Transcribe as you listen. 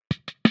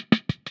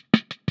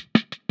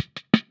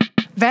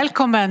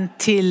Välkommen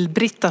till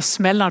Brittas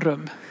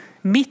mellanrum,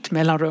 mitt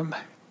mellanrum.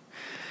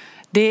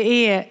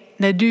 Det är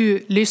när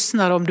du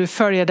lyssnar, om du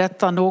följer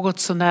detta något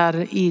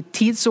sånär i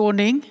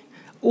tidsordning.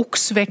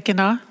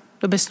 Oxveckorna,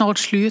 de är snart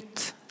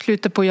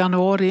slutet på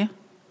januari.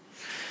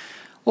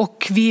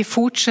 Och vi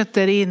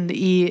fortsätter in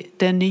i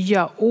det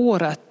nya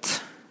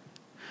året.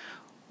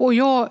 Och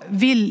jag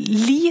vill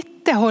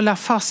lite hålla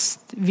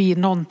fast vid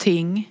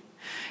någonting.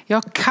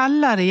 Jag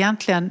kallar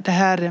egentligen det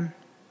här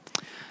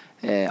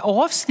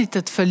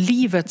avsnittet för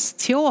livets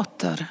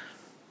teater.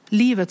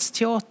 Livets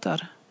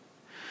teater.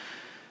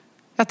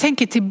 Jag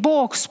tänker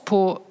tillbaks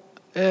på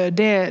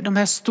de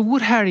här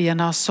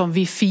storhelgerna som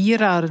vi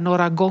firar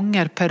några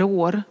gånger per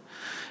år.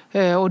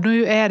 Och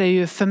nu är det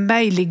ju, för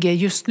mig ligger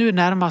just nu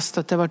närmast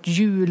att det har varit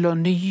jul och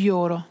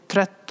nyår och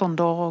 13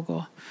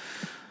 dagar.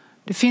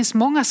 Det finns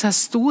många så här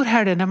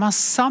storhelger när man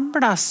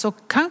samlas, och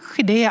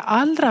kanske det är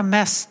allra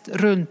mest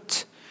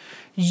runt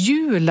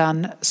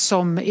julen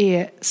som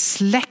är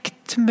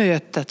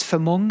släktmötet för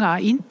många.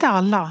 Inte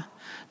alla.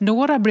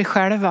 Några blir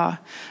själva.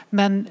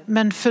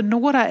 Men för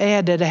några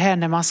är det här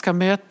när man ska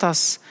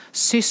mötas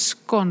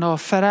syskon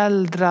och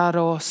föräldrar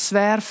och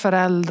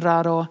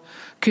svärföräldrar och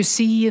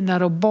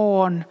kusiner och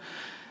barn.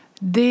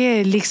 Det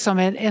är liksom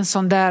en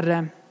sån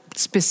där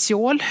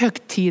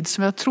specialhögtid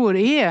som jag tror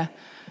är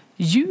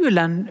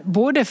julen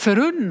både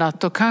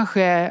förunnat och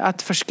kanske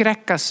att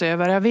förskräckas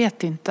över. Jag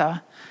vet inte.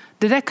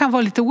 Det där kan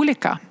vara lite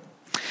olika.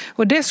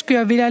 Och det skulle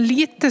jag vilja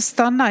lite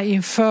stanna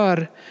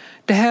inför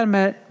det här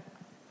med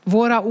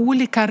våra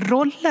olika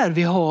roller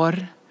vi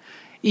har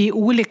i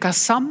olika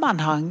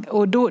sammanhang.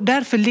 Och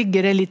därför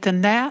ligger det lite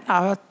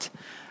nära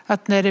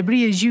att när det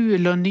blir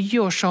jul och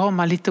nyår så har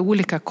man lite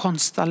olika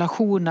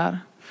konstellationer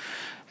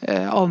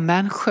av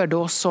människor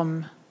då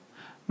som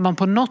man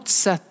på något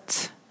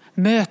sätt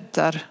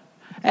möter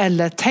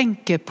eller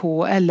tänker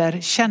på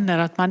eller känner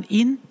att man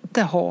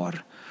inte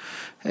har.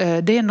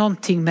 Det är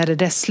någonting med det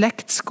där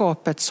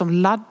släktskapet som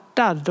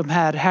laddar de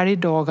här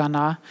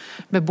helgdagarna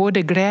med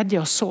både glädje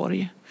och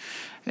sorg.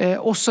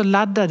 Och så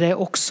laddar det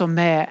också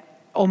med,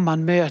 om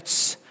man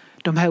möts,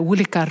 de här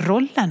olika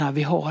rollerna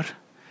vi har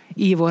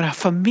i våra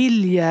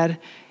familjer,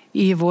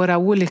 i våra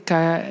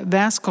olika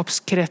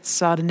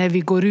vänskapskretsar, när vi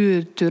går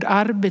ut ur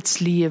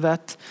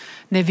arbetslivet,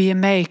 när vi är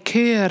med i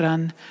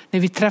kören, när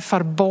vi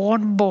träffar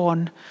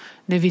barnbarn,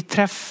 när vi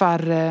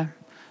träffar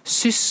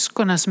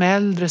syskonen som är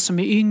äldre, som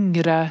är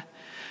yngre.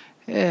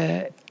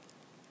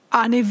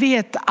 Ni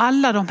vet,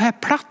 alla de här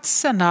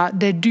platserna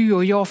där du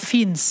och jag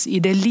finns i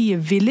det liv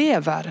vi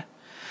lever.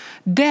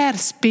 Där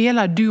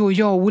spelar du och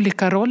jag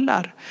olika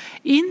roller.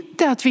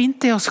 Inte att vi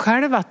inte är oss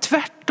själva,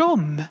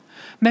 tvärtom.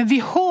 Men vi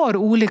har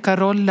olika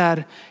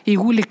roller i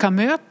olika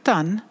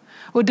möten.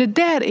 Och det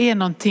där är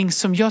någonting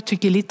som jag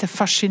tycker är lite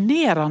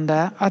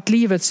fascinerande, att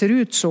livet ser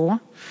ut så.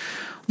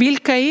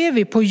 Vilka är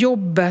vi på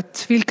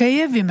jobbet? Vilka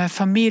är vi med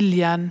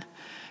familjen?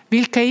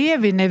 Vilka är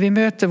vi när vi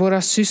möter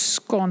våra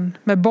syskon?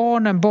 Med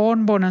barnen,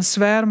 barnbarnen,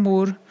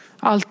 svärmor,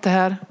 allt det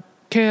här.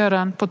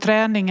 Kören, på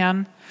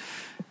träningen,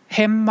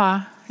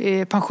 hemma,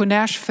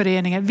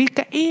 pensionärsföreningen.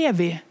 Vilka är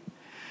vi?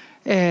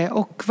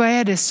 Och vad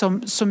är det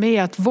som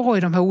är att vara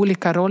i de här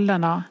olika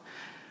rollerna?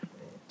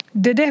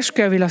 Det där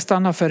ska jag vilja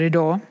stanna för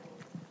idag.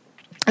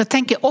 Jag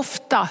tänker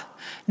ofta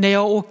när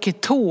jag åker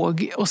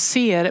tåg och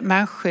ser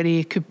människor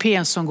i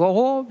kupén som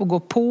går av och går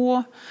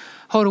på,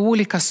 har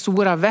olika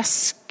stora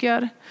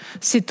väskor,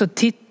 sitter och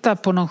tittar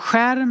på någon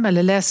skärm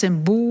eller läser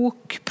en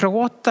bok,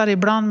 pratar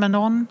ibland med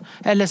någon,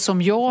 eller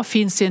som jag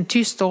finns i en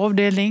tyst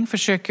avdelning,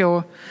 försöker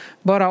att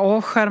bara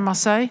avskärma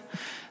sig.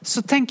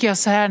 Så tänker jag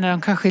så här när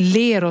de kanske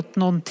ler åt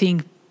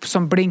någonting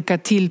som blinkar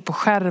till på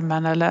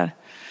skärmen eller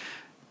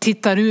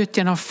tittar ut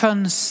genom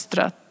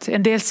fönstret.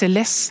 En del ser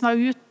ledsna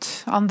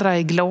ut, andra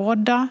är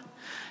glada.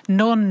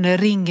 Någon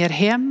ringer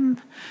hem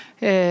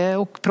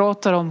och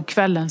pratar om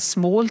kvällens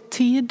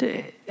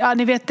måltid. Ja,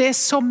 ni vet, det är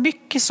så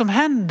mycket som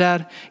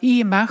händer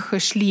i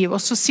människors liv.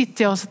 Och så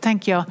sitter jag och så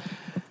tänker jag,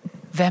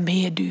 vem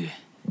är du?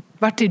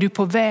 Vart är du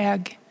på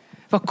väg?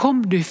 Var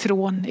kom du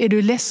ifrån? Är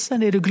du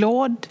ledsen? Är du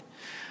glad?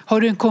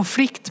 Har du en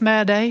konflikt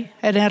med dig?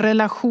 Är det en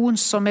relation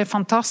som är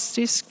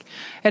fantastisk?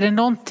 Är det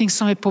någonting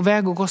som är på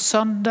väg att gå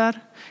sönder?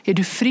 Är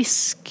du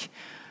frisk?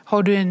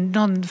 Har du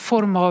någon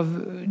form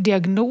av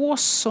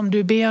diagnos som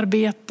du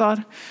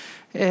bearbetar?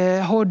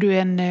 Har du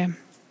en...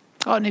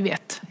 Ja, ni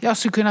vet. Jag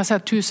skulle kunna säga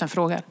 1000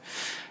 frågor.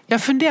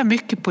 Jag funderar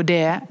mycket på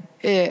det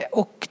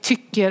och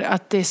tycker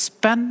att det är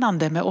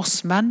spännande med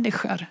oss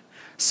människor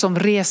som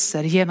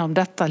reser genom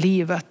detta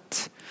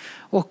livet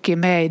och är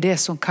med i det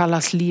som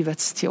kallas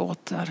livets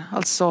teater.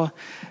 Alltså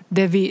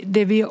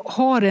där vi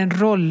har en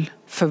roll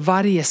för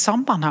varje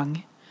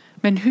sammanhang.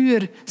 Men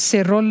hur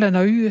ser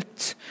rollerna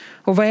ut?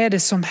 Och vad är det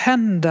som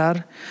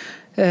händer?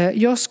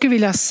 Jag skulle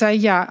vilja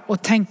säga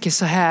och tänker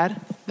så här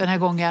den här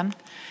gången.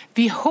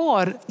 Vi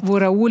har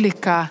våra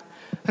olika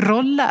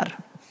roller.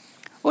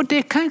 Och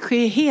det kanske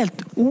är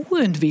helt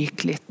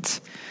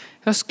oundvikligt.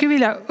 Jag skulle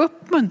vilja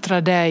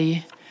uppmuntra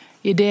dig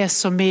i det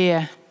som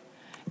är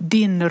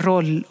din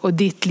roll och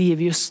ditt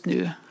liv just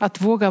nu.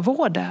 Att våga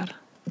vara där.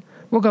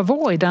 Våga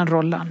vara i den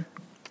rollen.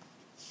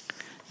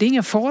 Det är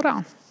ingen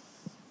fara.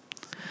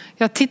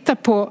 Jag tittar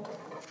på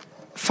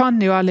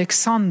Fanny och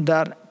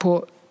Alexander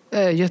på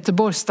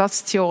Göteborgs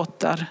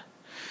stadsteater.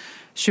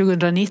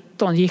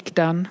 2019 gick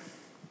den.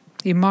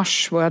 I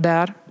mars var jag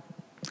där.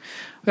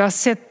 Jag har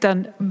sett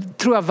den,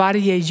 tror jag,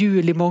 varje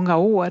jul i många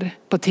år.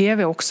 På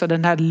tv också,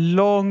 den här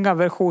långa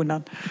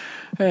versionen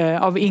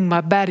av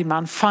Ingmar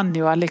Bergman,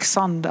 Fanny och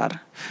Alexander.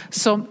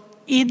 Som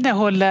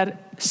innehåller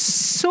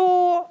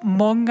så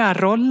många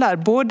roller,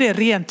 både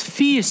rent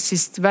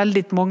fysiskt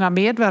väldigt många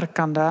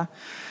medverkande,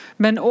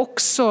 men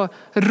också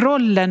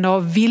rollen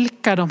av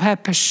vilka de här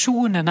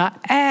personerna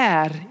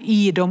är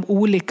i de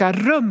olika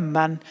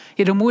rummen,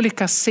 i de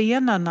olika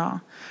scenerna.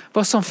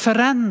 Vad som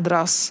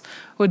förändras.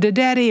 Och det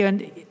där är ju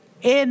en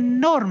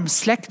enorm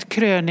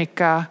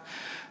släktkrönika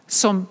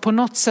som på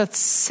något sätt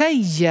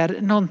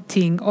säger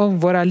någonting om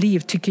våra liv,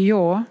 tycker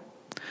jag.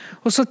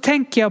 Och så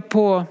tänker jag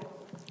på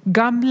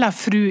gamla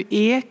fru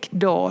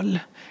Ekdahl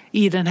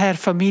i den här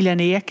familjen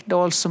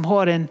Ekdahl som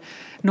har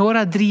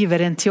några driver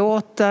en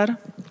teater,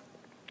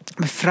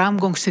 med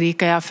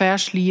framgångsrika i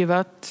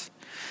affärslivet.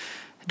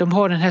 De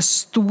har den här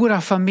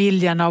stora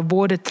familjen av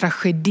både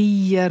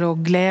tragedier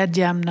och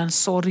glädjeämnen,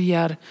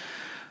 sorger.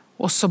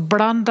 Och så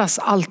blandas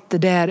allt det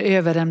där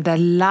över de där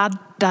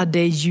laddade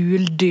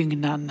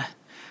juldygnen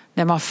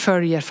när man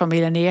följer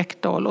familjen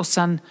Ekdahl. Och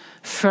sen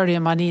följer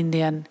man in i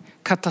en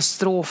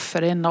katastrof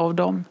för en av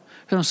dem.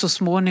 Hur de så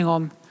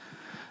småningom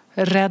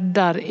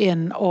räddar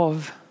en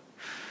av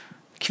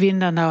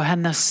kvinnorna och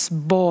hennes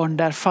barn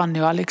där,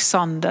 Fanny och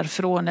Alexander,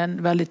 från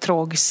en väldigt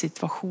tragisk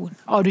situation.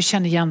 Ja, du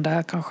känner igen det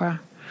här kanske.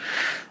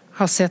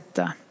 Har sett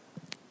det.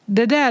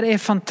 Det där är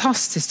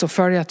fantastiskt att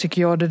följa,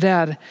 tycker jag, det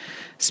där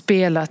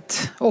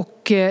spelet.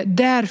 Och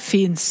där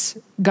finns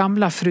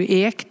gamla fru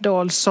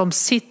Ekdahl som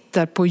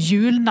sitter på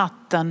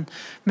julnatten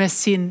med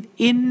sin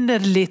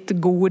innerligt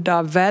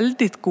goda,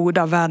 väldigt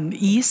goda vän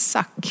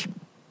Isak.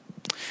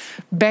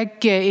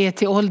 Bägge är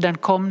till åldern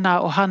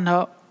komna och han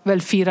har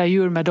väl firat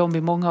jul med dem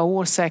i många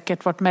år,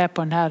 säkert varit med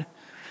på den här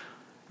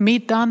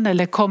middagen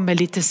eller kommer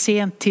lite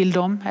sent till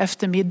dem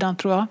efter middagen,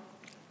 tror jag.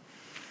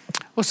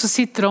 Och så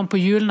sitter de på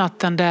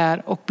julnatten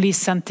där och blir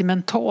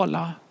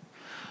sentimentala.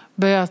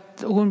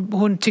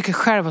 Hon tycker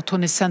själv att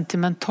hon är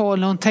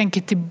sentimental. Hon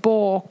tänker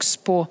tillbaks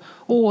på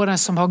åren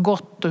som har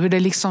gått och hur det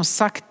liksom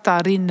sakta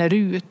rinner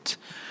ut.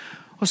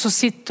 Och så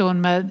sitter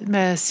hon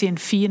med sin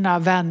fina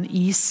vän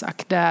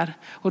Isak där.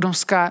 Och de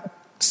ska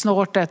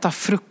snart äta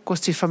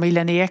frukost i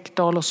familjen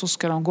Ekdahl och så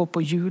ska de gå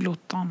på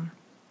julottan.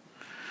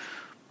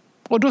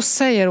 Och då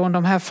säger hon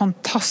de här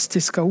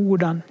fantastiska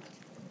orden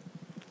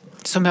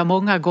som jag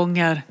många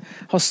gånger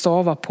har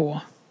stavat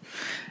på.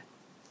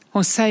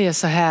 Hon säger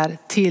så här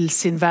till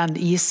sin vän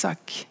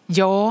Isak.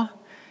 Ja,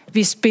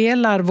 vi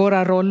spelar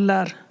våra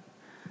roller.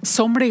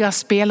 Somliga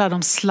spelar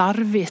dem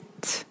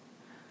slarvigt.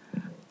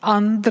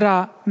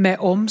 Andra med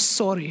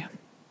omsorg.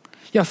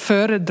 Jag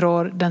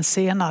föredrar den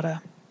senare.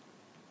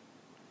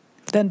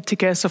 Den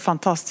tycker jag är så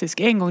fantastisk.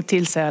 En gång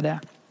till säger jag det.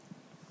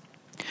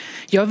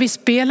 Ja, vi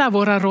spelar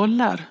våra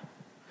roller.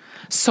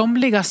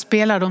 Somliga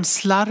spelar dem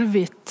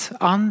slarvigt,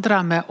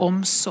 andra med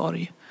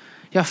omsorg.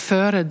 Jag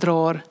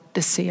föredrar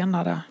det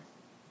senare.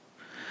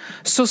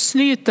 Så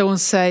snyter hon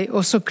sig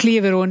och så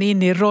kliver hon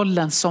in i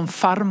rollen som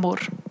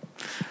farmor.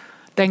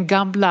 Den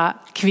gamla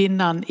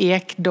kvinnan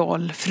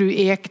Ekdahl, fru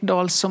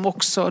Ekdahl, som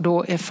också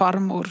då är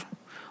farmor.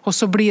 Och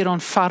så blir hon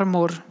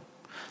farmor,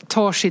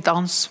 tar sitt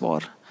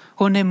ansvar.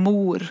 Hon är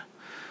mor,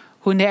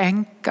 hon är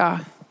änka,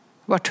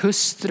 vart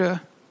hustru.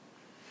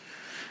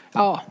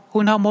 Ja,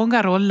 hon har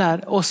många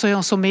roller och så är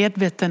hon så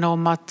medveten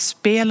om att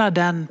spela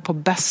den på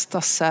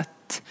bästa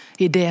sätt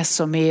i det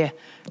som är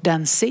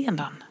den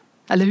scenen.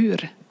 Eller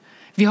hur?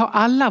 Vi har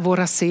alla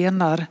våra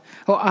scener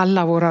och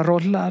alla våra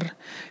roller.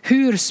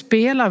 Hur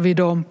spelar vi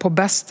dem på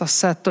bästa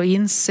sätt och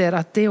inser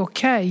att det är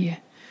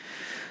okej?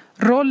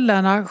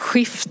 Rollerna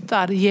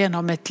skiftar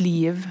genom ett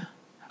liv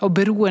och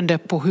beroende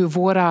på hur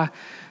våra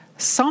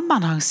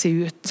sammanhang ser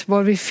ut,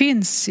 var vi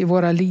finns i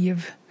våra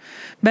liv.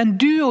 Men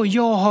du och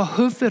jag har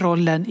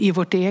huvudrollen i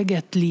vårt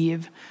eget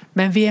liv.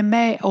 Men vi är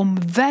med om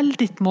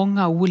väldigt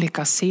många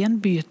olika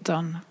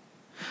scenbyten.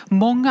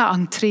 Många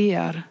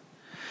entréer.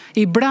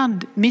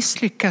 Ibland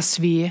misslyckas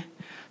vi,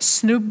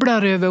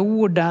 snubblar över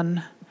orden,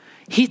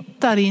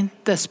 hittar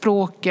inte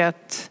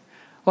språket.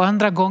 Och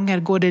andra gånger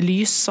går det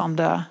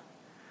lysande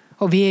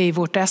och vi är i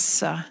vårt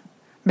esse.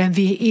 Men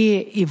vi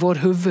är i vår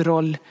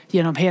huvudroll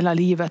genom hela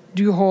livet.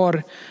 Du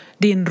har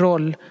din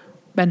roll,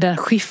 men den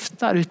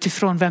skiftar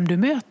utifrån vem du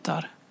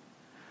möter.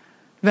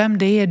 Vem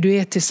det är du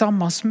är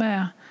tillsammans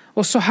med.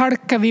 Och så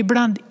halkar vi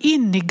ibland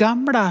in i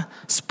gamla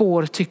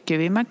spår, tycker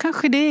vi. Men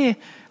kanske det är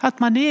att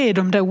man är i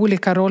de där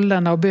olika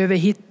rollerna och behöver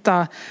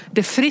hitta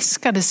det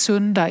friska, det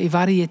sunda i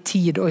varje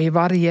tid och i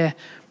varje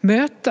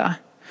möte.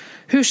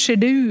 Hur ser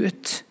det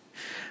ut?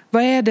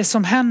 Vad är det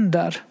som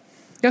händer?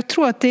 Jag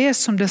tror att det är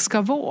som det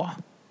ska vara.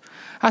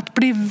 Att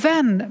bli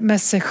vän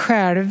med sig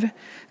själv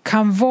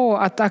kan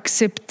vara att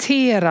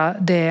acceptera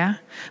det.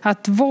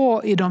 Att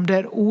vara i de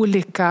där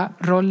olika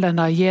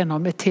rollerna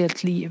genom ett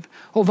helt liv.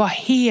 Och vara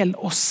hel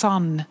och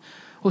sann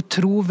och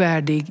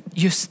trovärdig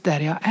just där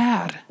jag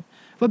är.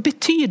 Vad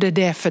betyder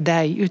det för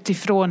dig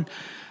utifrån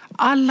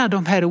alla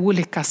de här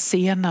olika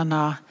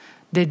scenerna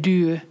där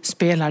du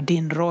spelar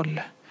din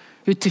roll?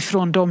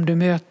 Utifrån dem du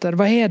möter,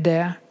 vad är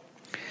det?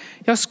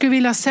 Jag skulle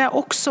vilja säga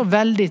också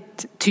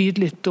väldigt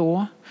tydligt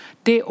då,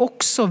 det är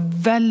också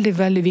väldigt,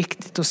 väldigt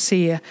viktigt att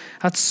se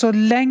att så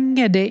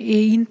länge det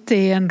inte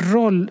är en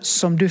roll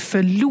som du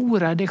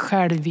förlorar dig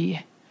själv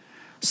i,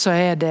 så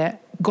är det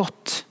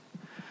gott.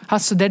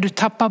 Alltså där du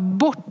tappar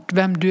bort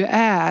vem du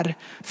är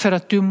för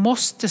att du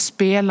måste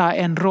spela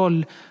en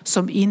roll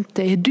som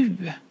inte är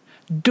du.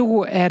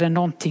 Då är det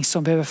någonting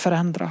som behöver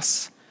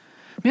förändras.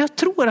 Men jag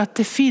tror att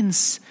det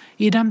finns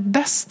i den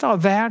bästa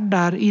av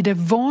världar, i det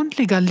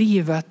vanliga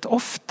livet,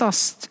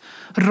 oftast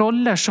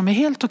roller som är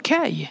helt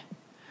okej.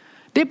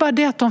 Det är bara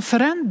det att de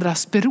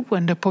förändras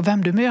beroende på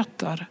vem du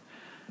möter.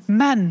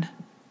 Men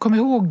kom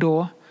ihåg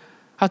då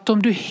att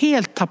om du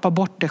helt tappar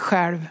bort dig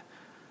själv,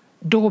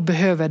 då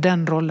behöver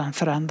den rollen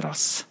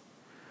förändras.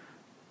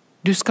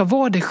 Du ska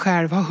vara dig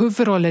själv, ha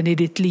huvudrollen i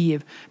ditt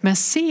liv. Men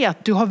se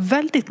att du har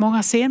väldigt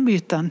många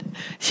scenbyten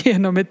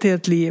genom ett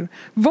helt liv.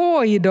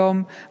 Var i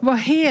dem, var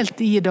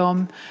helt i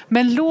dem.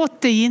 Men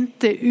låt dig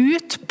inte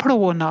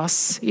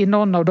utplånas i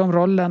någon av de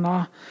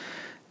rollerna.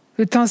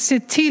 Utan se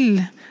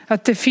till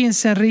att det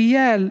finns en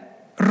rejäl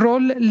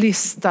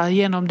rolllista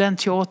genom den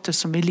teater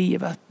som är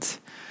livet.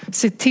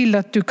 Se till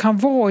att du kan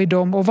vara i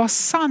dem och vara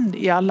sann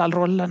i alla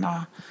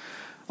rollerna.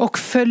 Och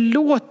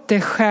förlåt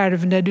dig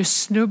själv när du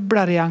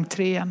snubblar i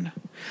entrén.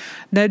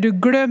 När du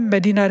glömmer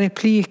dina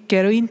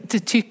repliker och inte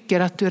tycker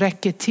att du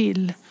räcker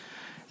till.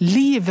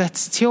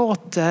 Livets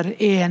teater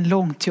är en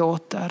lång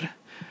teater.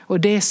 Och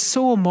det är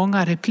så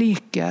många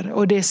repliker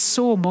och det är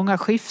så många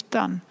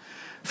skiften.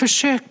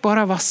 Försök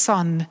bara vara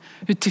sann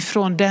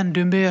utifrån den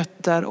du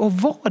möter och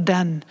var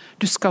den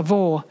du ska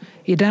vara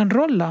i den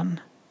rollen.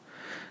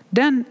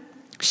 Den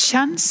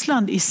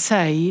känslan i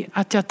sig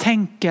att jag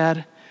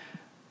tänker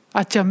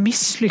att jag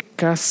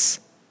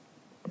misslyckas,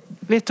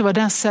 vet du vad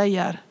den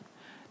säger?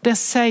 Den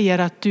säger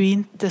att du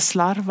inte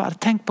slarvar.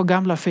 Tänk på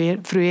gamla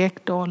fru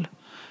Ekdahl.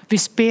 Vi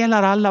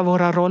spelar alla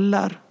våra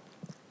roller.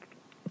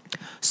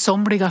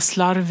 Somliga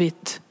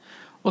slarvigt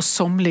och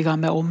somliga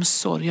med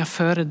omsorg. Jag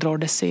föredrar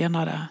det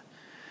senare.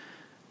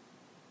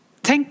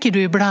 Tänker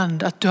du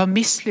ibland att du har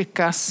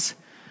misslyckats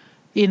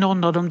i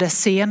någon av de där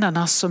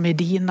scenerna som är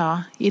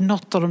dina, i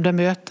något av de där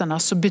mötena,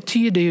 så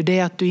betyder ju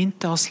det att du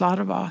inte har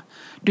slarvat.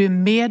 Du är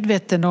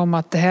medveten om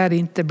att det här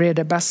inte blir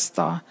det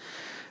bästa.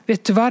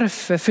 Vet du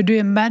varför? För du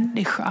är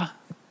människa.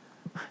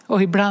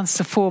 Och ibland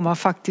så får man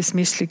faktiskt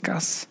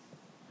misslyckas.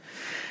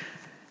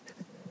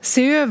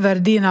 Se över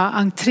dina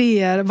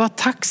entréer. Var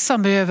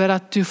tacksam över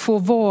att du får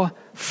vara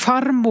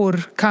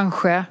farmor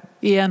kanske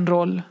i en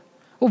roll.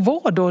 Och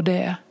var då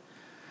det?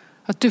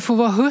 Att du får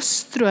vara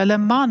hustru eller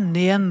man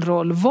i en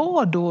roll.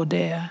 Var då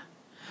det?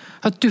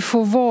 Att du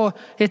får vara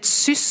ett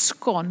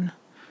syskon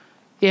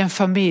i en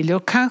familj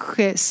och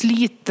kanske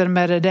sliter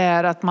med det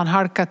där att man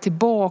halkar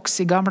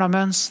tillbaks i gamla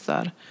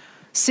mönster.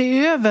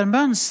 Se över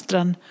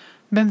mönstren,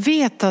 men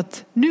vet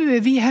att nu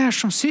är vi här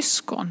som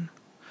syskon.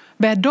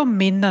 Med de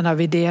minnena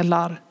vi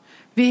delar.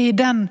 Vi är i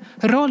den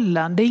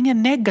rollen. Det är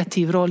ingen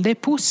negativ roll, det är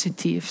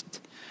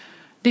positivt.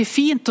 Det är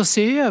fint att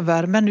se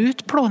över, men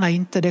utplåna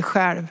inte det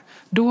själv.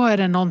 Då är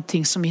det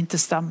någonting som inte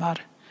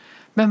stämmer.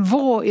 Men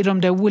var i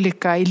de där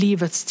olika i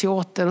livets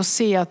teater och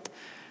se att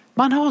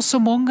man har så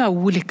många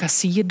olika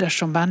sidor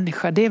som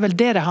människa. Det är väl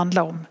det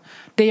handlar om.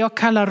 Det jag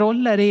kallar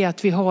roller är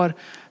att vi har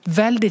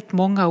väldigt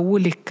många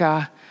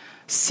olika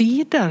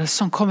sidor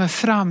som kommer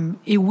fram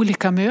i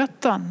olika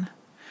möten.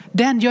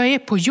 Den jag är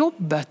på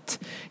jobbet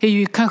är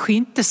ju kanske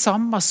inte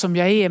samma som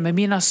jag är med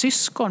mina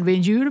syskon vid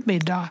en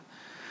julmiddag.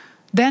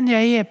 Den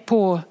jag är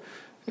på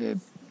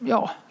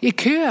i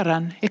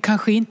kören är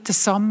kanske inte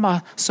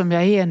samma som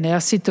jag är när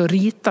jag sitter och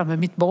ritar med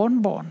mitt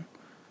barnbarn.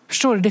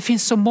 Förstår du? Det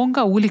finns så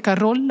många olika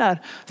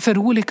roller för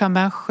olika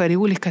människor i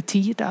olika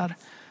tider.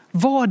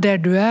 Var där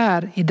du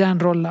är i den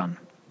rollen.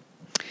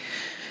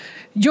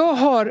 Jag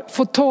har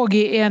fått tag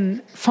i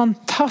en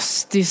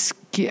fantastisk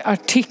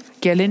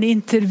artikel, en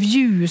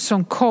intervju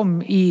som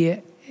kom i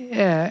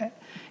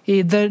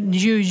The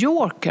New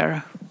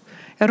Yorker.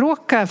 Jag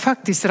råkade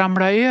faktiskt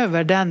ramla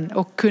över den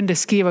och kunde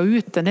skriva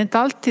ut den. Det är inte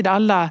alltid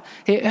alla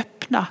är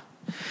öppna.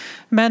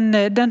 Men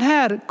den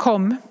här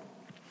kom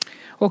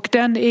och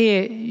den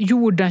är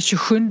gjord den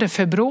 27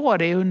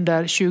 februari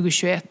under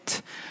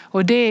 2021.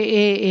 Och det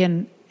är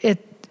en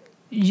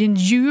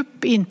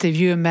djup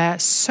intervju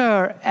med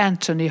Sir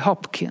Anthony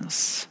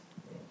Hopkins.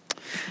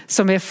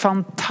 Som är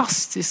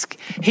fantastisk.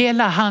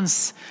 Hela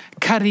hans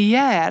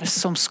karriär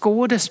som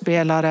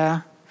skådespelare.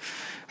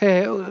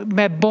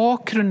 Med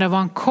bakgrunden var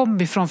han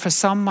kom ifrån för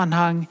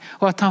sammanhang.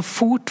 Och att han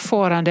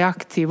fortfarande är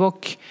aktiv.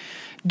 Och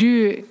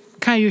du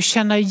kan ju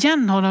känna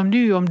igen honom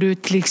nu om du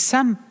till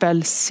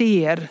exempel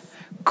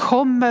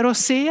kommer att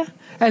se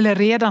eller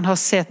redan har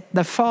sett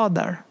The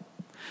Father.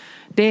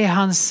 Det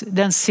är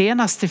den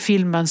senaste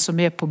filmen som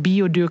är på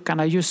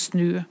biodukarna just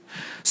nu.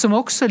 Som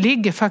också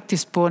ligger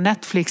faktiskt på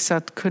Netflix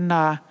att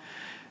kunna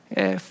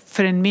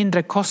för en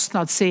mindre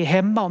kostnad se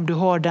hemma om du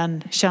har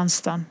den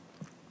tjänsten.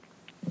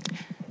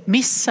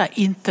 Missa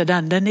inte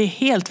den. Den är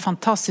helt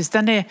fantastisk.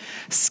 Den är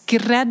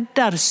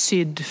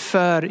skräddarsydd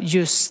för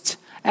just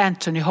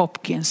Anthony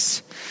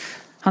Hopkins.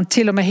 Han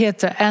till och med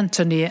heter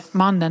Anthony,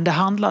 mannen det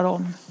handlar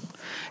om.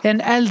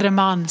 En äldre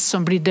man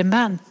som blir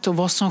dement och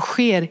vad som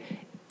sker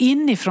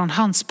inifrån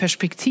hans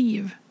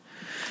perspektiv.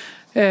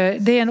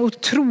 Det är en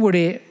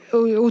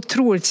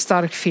otroligt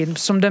stark film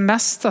som det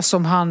mesta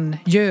som han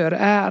gör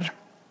är.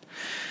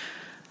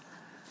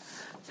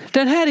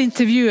 Den här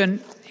intervjun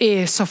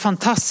är så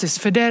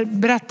fantastisk för där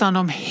berättar han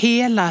om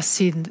hela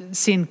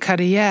sin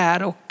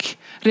karriär och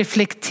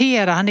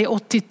reflekterar. Han är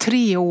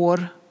 83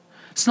 år,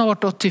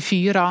 snart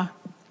 84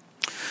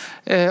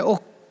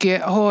 och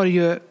har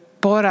ju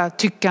bara,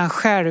 tycker han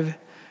själv,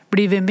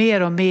 blivit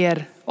mer och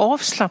mer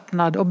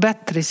avslappnad och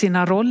bättre i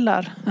sina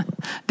roller.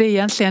 Det är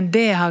egentligen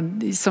det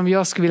som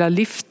jag skulle vilja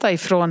lyfta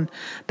ifrån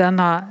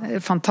denna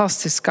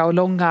fantastiska och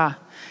långa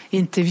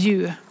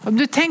intervju. Om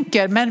du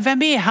tänker, men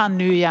vem är han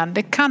nu igen?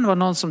 Det kan vara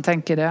någon som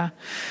tänker det.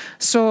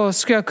 Så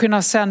ska jag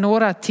kunna säga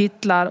några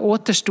titlar.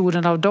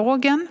 Återstoden av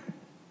dagen.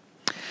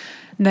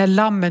 När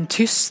lammen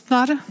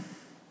tystnar.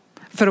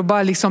 För att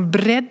bara liksom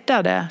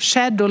bredda det.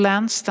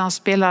 Shadowlands, där han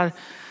spelar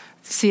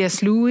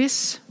C.S.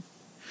 Lewis.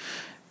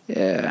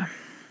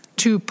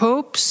 Two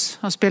Popes,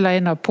 han spelar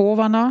en av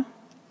påvarna.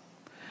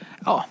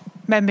 Ja,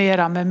 med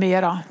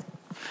mera.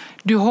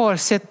 Du har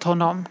sett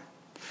honom.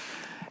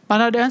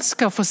 Man hade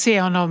önskat att få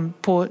se honom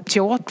på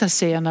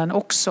teaterscenen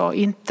också.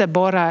 Inte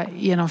bara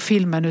genom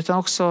filmen utan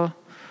också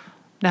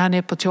när han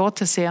är på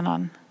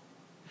teaterscenen.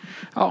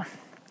 Ja.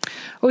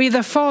 Och i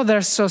The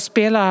Father så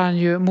spelar han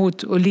ju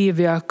mot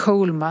Olivia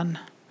Colman.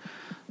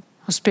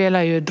 Hon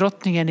spelar ju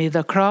drottningen i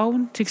The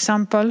Crown till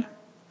exempel.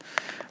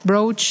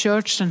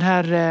 Broadchurch, den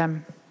här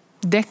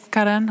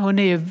deckaren. Hon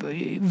är ju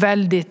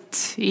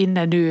väldigt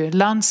inne nu.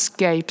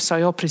 Landscapes har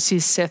jag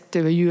precis sett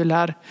över jul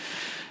här.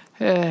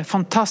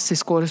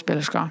 Fantastisk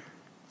skådespelerska.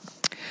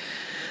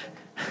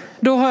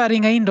 Då har jag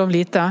ringat in dem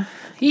lite.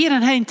 I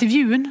den här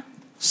intervjun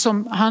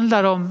som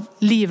handlar om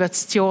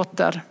livets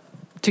teater,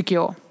 tycker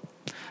jag.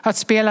 Att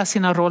spela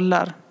sina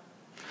roller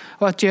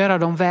och att göra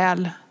dem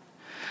väl.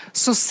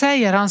 Så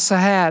säger han så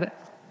här,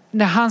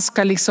 när han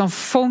ska liksom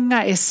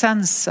fånga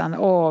essensen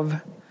av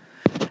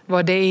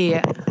vad det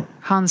är,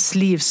 hans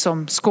liv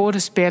som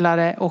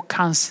skådespelare och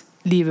hans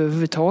liv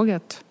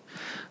överhuvudtaget.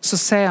 Så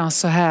säger han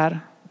så här,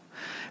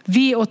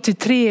 vid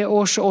 83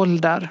 års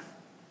ålder,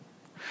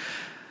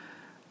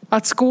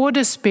 att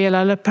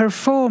skådespela eller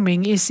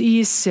performing is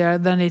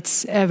easier than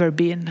it's ever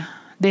been.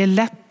 Det är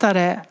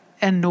lättare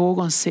än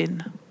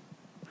någonsin.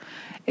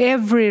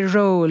 Every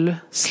role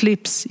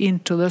slips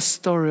into the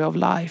story of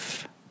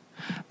life.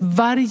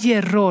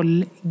 Varje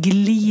roll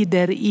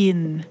glider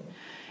in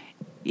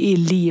i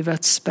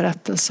livets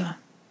berättelse.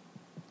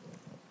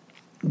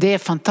 Det är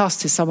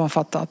fantastiskt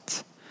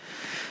sammanfattat.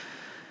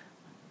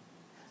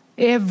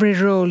 Every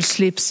role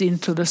slips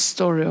into the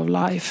story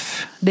of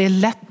life. Det är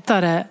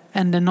lättare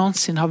än det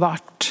någonsin har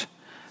varit.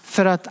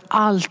 För att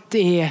allt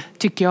är,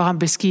 tycker jag han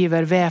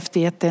beskriver, vävt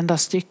i ett enda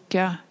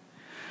stycke.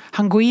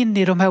 Han går in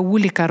i de här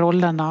olika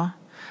rollerna.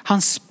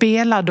 Han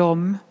spelar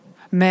dem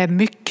med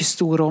mycket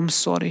stor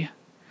omsorg.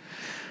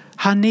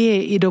 Han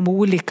är i de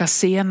olika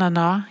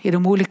scenerna, i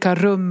de olika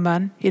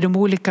rummen, i de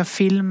olika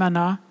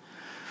filmerna.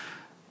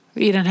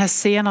 I den här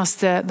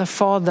senaste The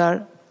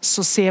Father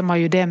så ser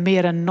man ju det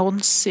mer än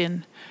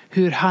någonsin.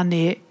 Hur han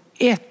är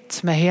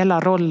ett med hela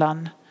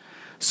rollen.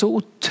 Så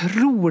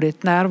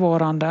otroligt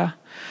närvarande.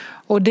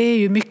 Och det är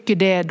ju mycket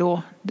det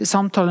då det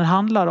samtalen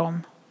handlar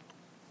om.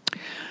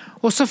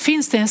 Och så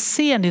finns det en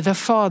scen i The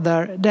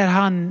Father där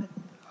han,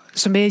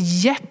 som är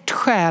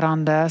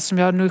hjärtskärande, som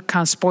jag nu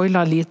kan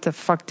spoila lite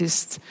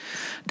faktiskt.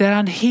 Där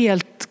han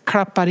helt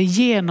klappar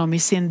igenom i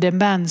sin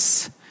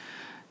demens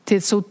till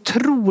ett så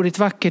otroligt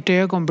vackert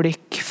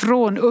ögonblick.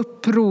 Från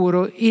uppror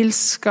och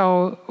ilska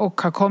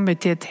och har kommit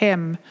till ett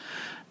hem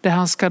där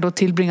han ska då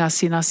tillbringa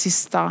sina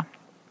sista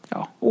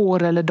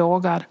år eller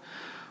dagar.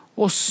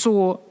 Och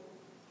så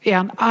är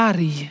han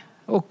arg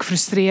och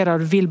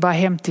frustrerad och vill bara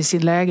hem till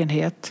sin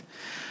lägenhet.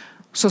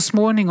 Så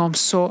småningom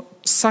så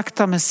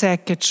sakta men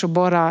säkert så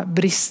bara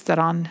brister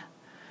han.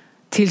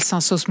 Tills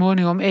han så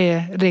småningom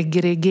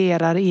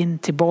regregerar in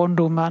till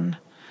barndomen.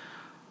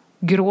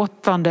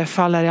 Gråtande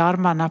faller i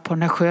armarna på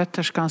den här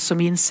sköterskan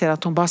som inser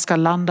att hon bara ska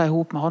landa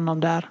ihop med honom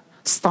där.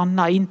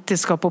 Stanna, inte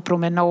ska på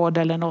promenad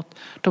eller något.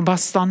 De bara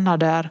stannar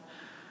där.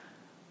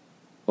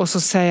 Och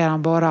så säger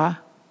han bara,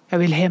 jag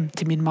vill hem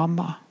till min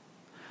mamma.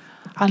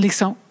 Han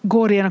liksom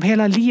går igenom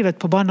hela livet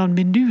på bara någon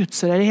minut,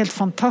 så det är helt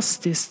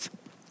fantastiskt.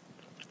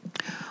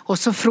 Och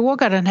så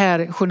frågar den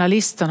här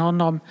journalisten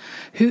honom,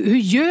 hur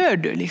gör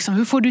du liksom?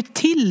 Hur får du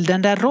till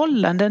den där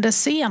rollen, den där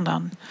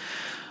scenen?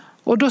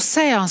 Och då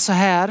säger han så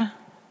här,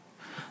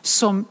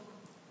 som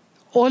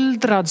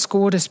åldrad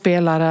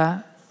skådespelare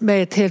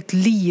med ett helt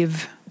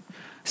livs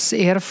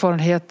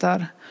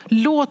erfarenheter.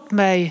 Låt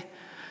mig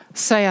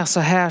säga så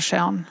här,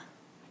 säger han.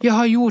 Jag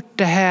har gjort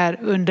det här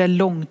under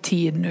lång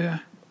tid nu.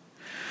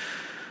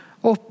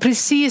 Och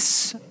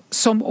precis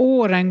som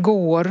åren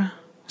går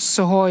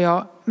så har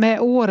jag med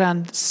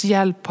årens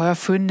hjälp har jag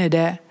funnit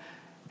det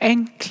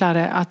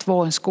enklare att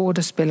vara en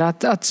skådespelare,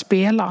 att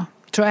spela,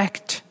 to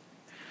act,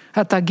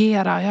 att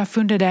agera. Jag har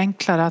funnit det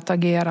enklare att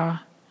agera.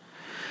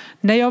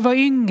 När jag var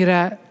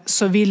yngre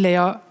så ville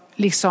jag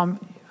liksom,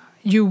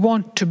 you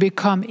want to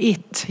become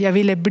it. Jag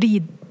ville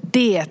bli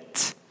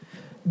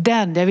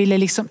den. Jag ville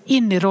liksom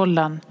in i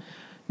rollen.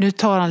 Nu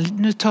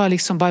tar jag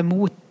liksom bara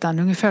emot den.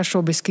 Ungefär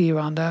så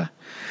beskriver han det.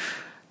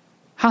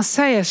 Han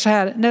säger så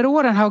här, när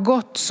åren har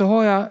gått så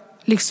har jag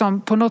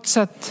liksom på något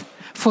sätt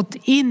fått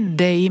in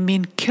det i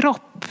min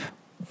kropp.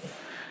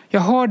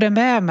 Jag har det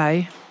med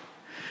mig.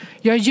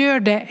 Jag gör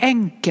det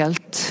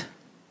enkelt.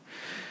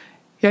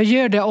 Jag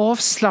gör det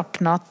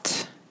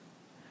avslappnat.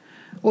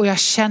 Och jag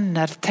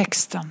känner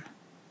texten.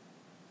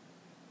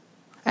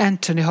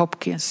 Anthony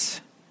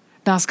Hopkins.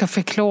 När han ska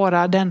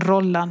förklara den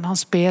rollen han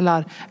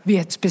spelar vid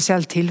ett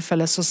speciellt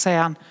tillfälle så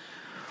säger han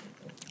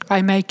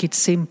I make it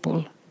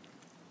simple.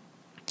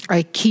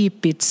 I keep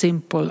it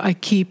simple. I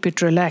keep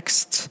it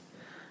relaxed.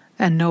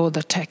 And know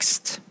the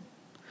text.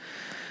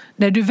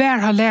 När du väl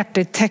har lärt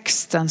dig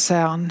texten,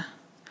 säger han,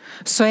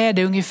 så är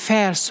det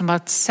ungefär som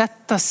att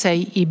sätta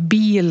sig i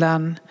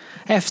bilen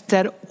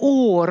efter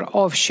år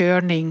av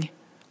körning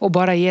och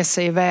bara ge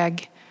sig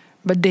iväg.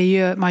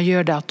 Men man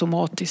gör det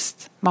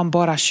automatiskt. Man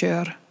bara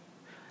kör.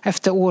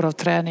 Efter år av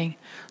träning.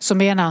 Så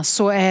menar han,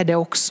 så är det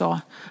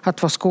också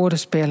att vara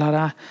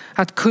skådespelare.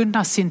 Att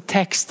kunna sin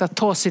text, att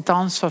ta sitt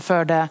ansvar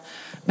för det.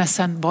 Men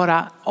sen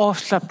bara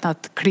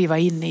avslappnat kliva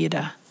in i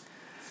det.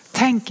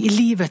 Tänk i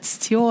livets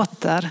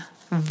teater,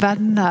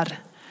 vänner.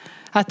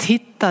 Att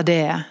hitta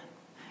det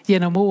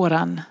genom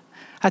åren.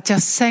 Att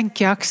jag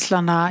sänker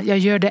axlarna, jag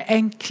gör det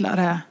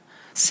enklare.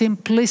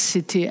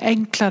 Simplicity,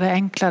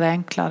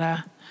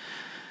 enklare.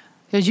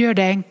 Jag gör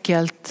det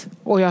enkelt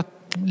och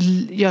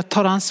jag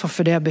tar ansvar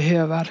för det jag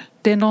behöver.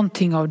 Det är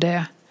någonting av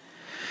det.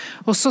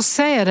 Och så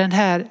säger den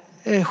här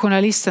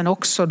journalisten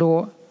också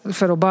då,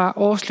 för att bara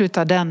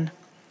avsluta den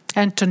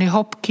Anthony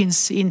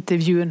Hopkins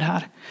intervjun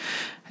här,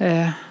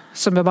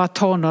 som jag bara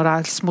tar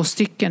några små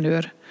stycken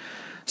ur.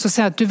 Så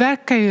säger att du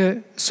verkar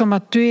ju som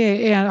att du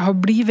har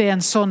blivit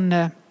en sån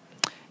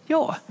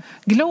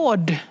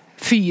glad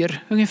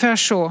fyr, ungefär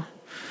så.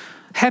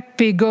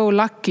 Happy go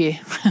lucky.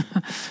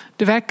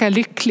 Du verkar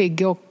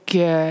lycklig och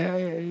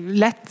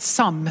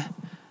lättsam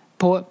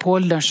på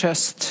ålderns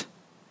höst.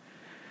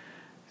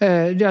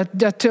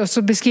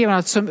 Så beskriver han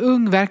att som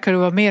ung verkar du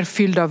vara mer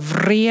fylld av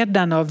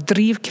vreden, av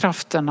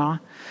drivkrafterna.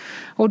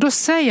 Och då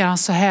säger han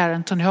så här,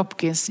 Anthony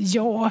Hopkins,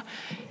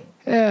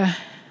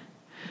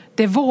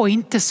 det var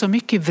inte så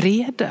mycket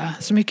vrede,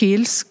 så mycket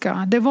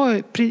ilska. Det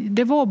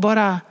var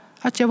bara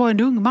att jag var en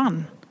ung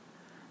man.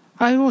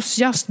 I was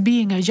just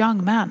being a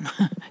young man.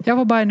 Jag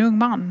var bara en ung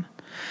man.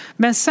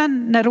 Men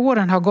sen när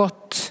åren har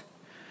gått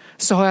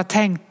så har jag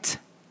tänkt,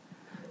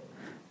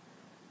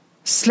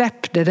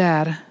 släpp det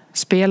där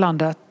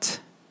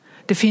spelandet.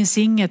 Det finns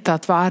inget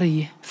att vara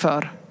arg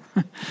för.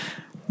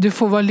 Du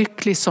får vara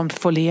lycklig som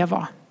får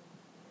leva.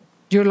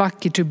 You're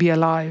lucky to be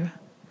alive.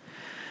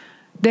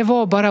 Det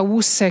var bara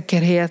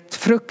osäkerhet,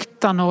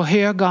 fruktan och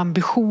höga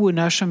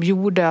ambitioner som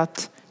gjorde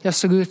att jag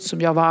såg ut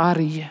som jag var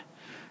arg.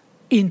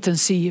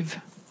 Intensiv.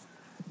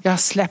 Jag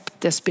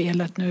släppte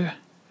spelet nu.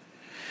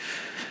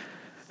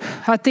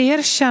 Att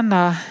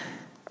erkänna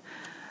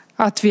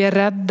att vi är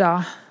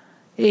rädda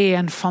är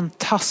en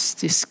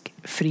fantastisk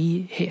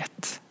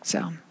frihet,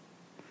 säger han.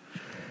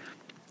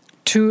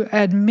 To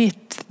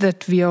admit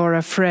that we are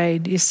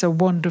afraid is a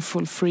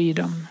wonderful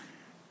freedom.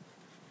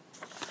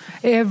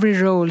 Every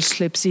role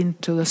slips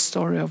into the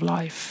story of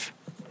life.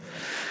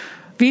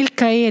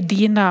 Vilka är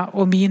dina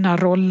och mina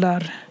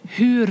roller?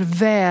 Hur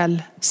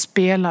väl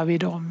spelar vi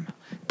dem?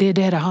 Det är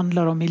det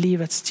handlar om i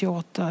livets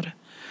teater.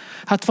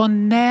 Att vara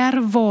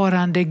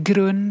närvarande,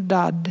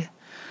 grundad.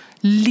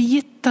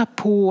 Lita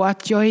på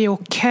att jag är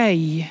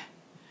okej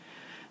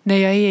när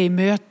jag är i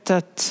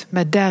mötet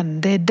med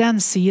den. Det är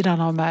den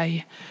sidan av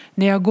mig.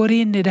 När jag går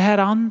in i det här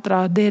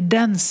andra, det är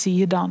den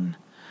sidan.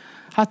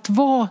 Att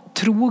vara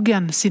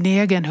trogen sin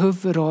egen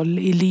huvudroll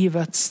i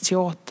livets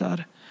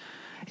teater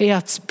är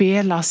att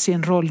spela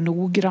sin roll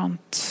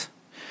noggrant.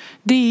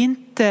 Det är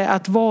inte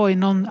att vara i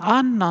någon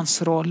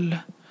annans roll.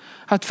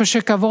 Att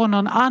försöka vara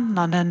någon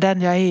annan än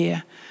den jag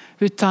är.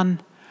 Utan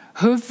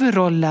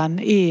huvudrollen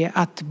är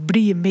att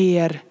bli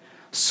mer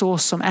så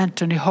som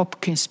Anthony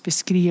Hopkins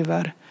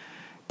beskriver.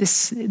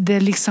 Det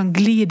liksom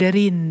glider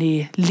in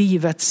i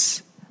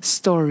livets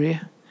story.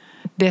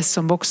 Det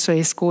som också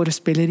är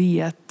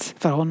skådespeleriet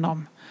för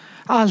honom.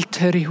 Allt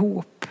hör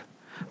ihop.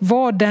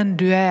 Var den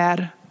du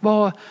är.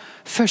 Var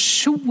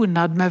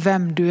försonad med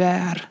vem du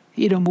är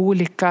i de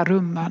olika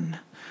rummen.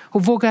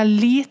 Och våga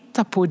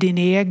lita på din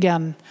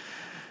egen,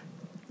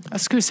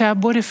 jag skulle säga,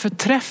 både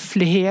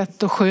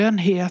förträfflighet och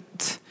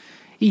skönhet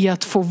i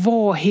att få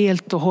vara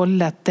helt och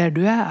hållet där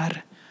du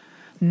är.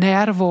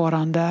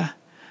 Närvarande.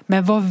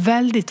 Men var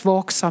väldigt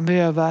vaksam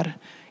över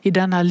i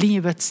denna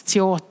livets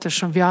teater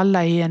som vi alla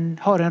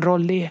har en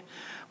roll i.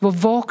 Var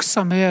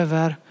vaksam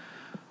över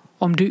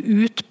om du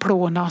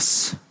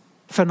utplånas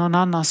för någon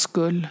annans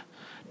skull,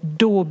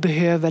 då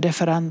behöver det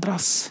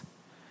förändras.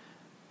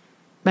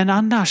 Men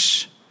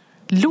annars,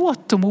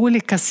 låt de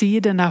olika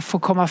sidorna få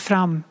komma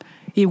fram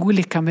i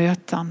olika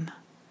möten.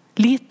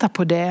 Lita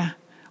på det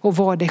och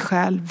var det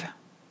själv.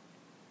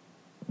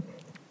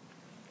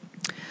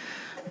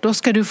 Då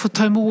ska du få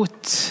ta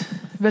emot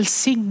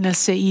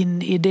välsignelse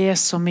in i det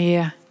som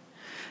är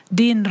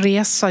din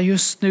resa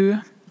just nu.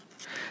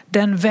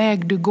 Den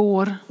väg du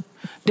går.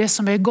 Det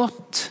som är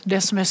gott,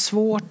 det som är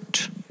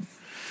svårt.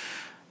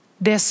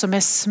 Det som är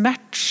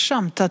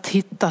smärtsamt att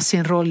hitta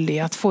sin roll i,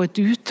 att få ett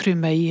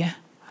utrymme i.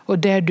 Och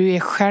där du är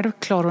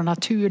självklar och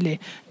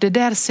naturlig. Det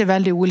där ser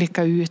väldigt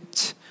olika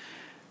ut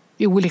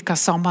i olika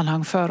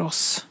sammanhang för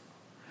oss.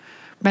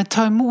 Men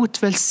ta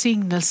emot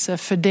välsignelse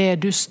för det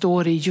du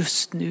står i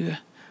just nu.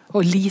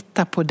 Och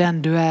lita på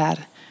den du är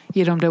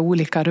i de där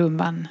olika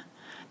rummen.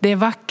 Det är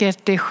vackert,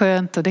 det är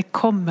skönt och det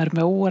kommer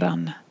med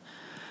åren.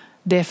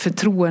 Det är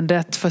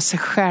förtroendet för sig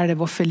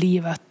själv och för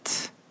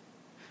livet.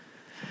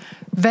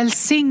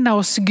 Välsigna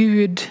oss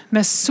Gud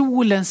med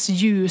solens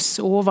ljus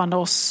ovan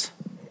oss.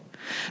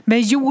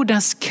 Med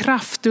jordens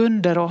kraft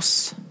under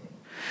oss.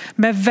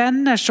 Med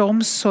vänners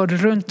omsorg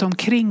runt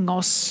omkring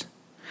oss.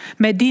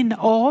 Med din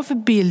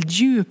avbild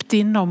djupt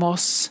inom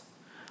oss.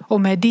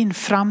 Och med din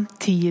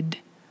framtid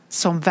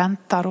som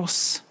väntar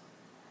oss.